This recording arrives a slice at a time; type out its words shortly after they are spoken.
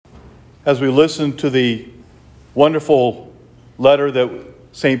as we listen to the wonderful letter that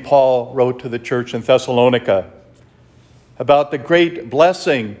St. Paul wrote to the church in Thessalonica about the great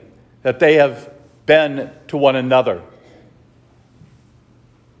blessing that they have been to one another.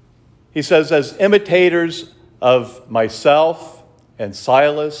 He says, as imitators of myself and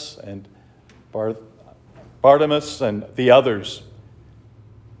Silas and Barnabas and the others,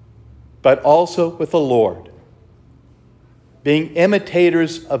 but also with the Lord, being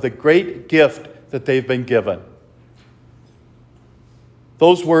imitators of the great gift that they've been given.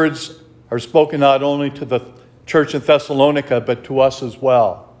 Those words are spoken not only to the church in Thessalonica, but to us as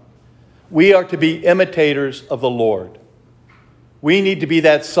well. We are to be imitators of the Lord. We need to be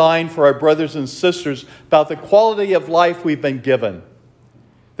that sign for our brothers and sisters about the quality of life we've been given.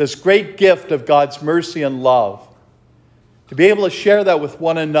 This great gift of God's mercy and love. To be able to share that with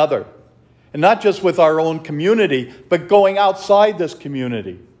one another. And not just with our own community, but going outside this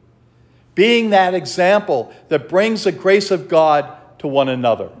community. Being that example that brings the grace of God to one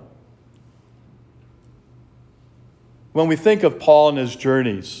another. When we think of Paul and his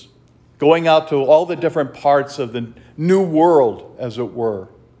journeys, going out to all the different parts of the new world, as it were,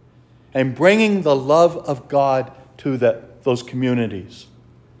 and bringing the love of God to those communities.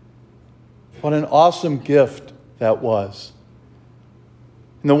 What an awesome gift that was.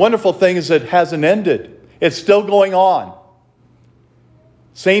 And the wonderful thing is it hasn't ended. It's still going on.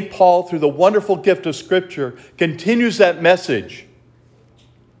 St. Paul, through the wonderful gift of Scripture, continues that message.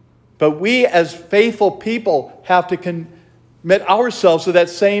 But we as faithful people have to commit ourselves to that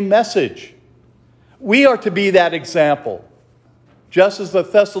same message. We are to be that example, just as the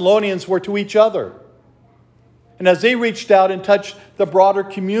Thessalonians were to each other. And as they reached out and touched the broader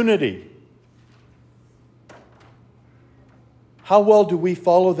community, how well do we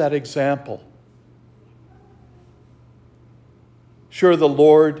follow that example? Sure, the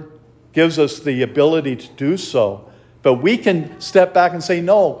Lord gives us the ability to do so, but we can step back and say,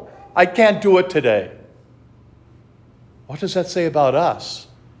 no, I can't do it today. What does that say about us?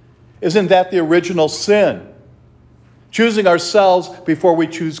 Isn't that the original sin? Choosing ourselves before we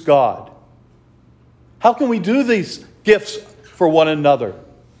choose God. How can we do these gifts for one another?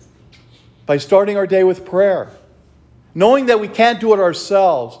 By starting our day with prayer. Knowing that we can't do it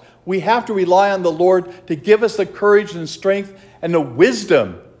ourselves, we have to rely on the Lord to give us the courage and strength and the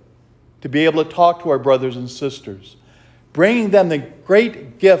wisdom to be able to talk to our brothers and sisters, bringing them the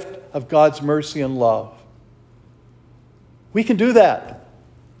great gift of God's mercy and love. We can do that.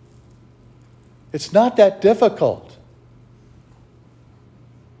 It's not that difficult.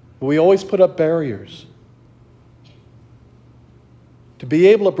 But we always put up barriers. To be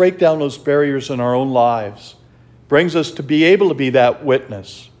able to break down those barriers in our own lives brings us to be able to be that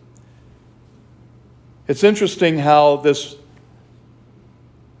witness. It's interesting how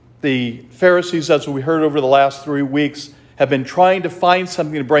the Pharisees, as we heard over the last 3 weeks, have been trying to find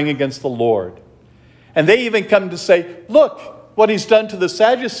something to bring against the Lord. And they even come to say, look what he's done to the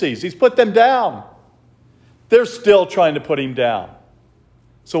Sadducees. He's put them down. They're still trying to put him down.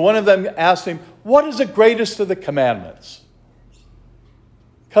 So one of them asked him, what is the greatest of the commandments?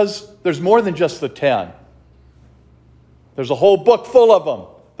 Because there's more than just the 10. There's a whole book full of them,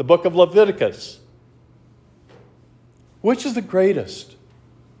 the book of Leviticus. Which is the greatest?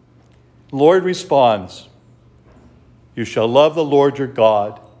 The Lord responds, you shall love the Lord your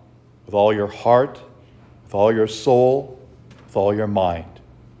God with all your heart, with all your soul, with all your mind.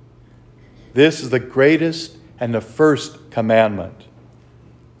 This is the greatest and the first commandment.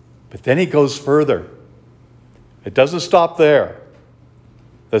 But then he goes further. It doesn't stop there.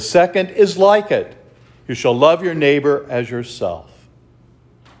 The second is like it. You shall love your neighbor as yourself.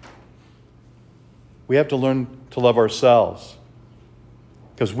 We have to learn to love ourselves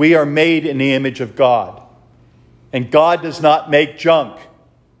because we are made in the image of God. And God does not make junk.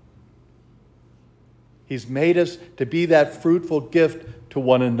 He's made us to be that fruitful gift to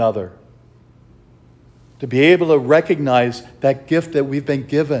one another. To be able to recognize that gift that we've been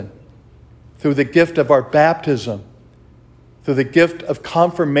given through the gift of our baptism, through the gift of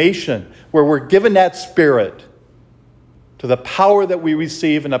confirmation, where we're given that Spirit, to the power that we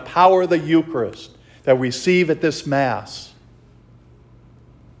receive and the power of the Eucharist that we receive at this Mass.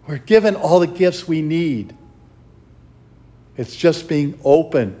 We're given all the gifts we need. It's just being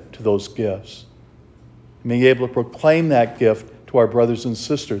open to those gifts. Being able to proclaim that gift to our brothers and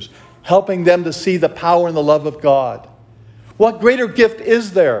sisters. Helping them to see the power and the love of God. What greater gift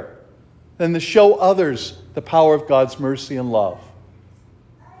is there than to show others the power of God's mercy and love?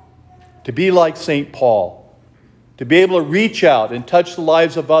 To be like St. Paul. To be able to reach out and touch the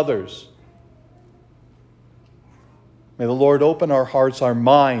lives of others. May the Lord open our hearts, our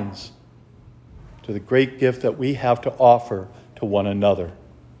minds, to the great gift that we have to offer to one another.